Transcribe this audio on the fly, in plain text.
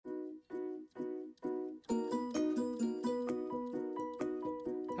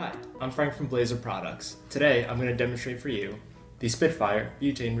I'm Frank from Blazer Products. Today I'm going to demonstrate for you the Spitfire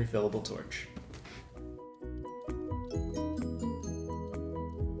butane refillable torch.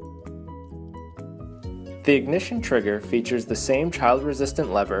 The ignition trigger features the same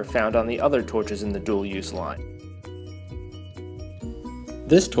child-resistant lever found on the other torches in the dual-use line.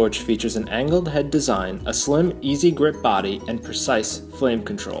 This torch features an angled head design, a slim, easy grip body, and precise flame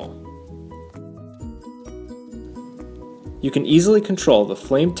control. You can easily control the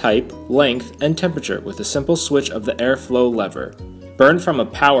flame type, length, and temperature with a simple switch of the airflow lever. Burn from a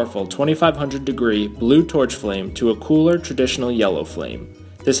powerful 2500 degree blue torch flame to a cooler traditional yellow flame.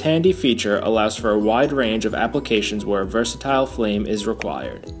 This handy feature allows for a wide range of applications where a versatile flame is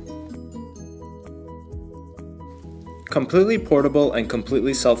required. Completely portable and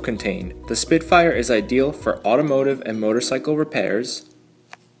completely self-contained, the Spitfire is ideal for automotive and motorcycle repairs,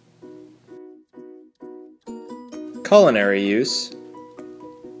 culinary use,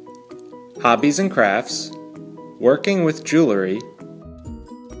 hobbies and crafts, working with jewelry,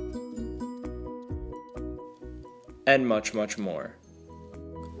 and much more.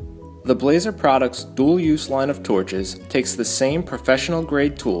 The Blazer Products dual-use line of torches takes the same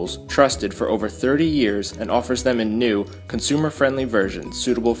professional-grade tools trusted for over 30 years and offers them in new, consumer-friendly versions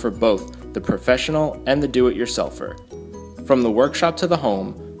suitable for both the professional and the do-it-yourselfer. From the workshop to the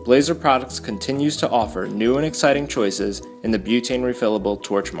home, Blazer Products continues to offer new and exciting choices in the butane refillable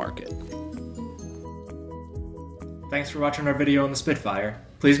torch market. Thanks for watching our video on the Spitfire.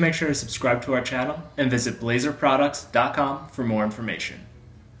 Please make sure to subscribe to our channel and visit blazerproducts.com for more information.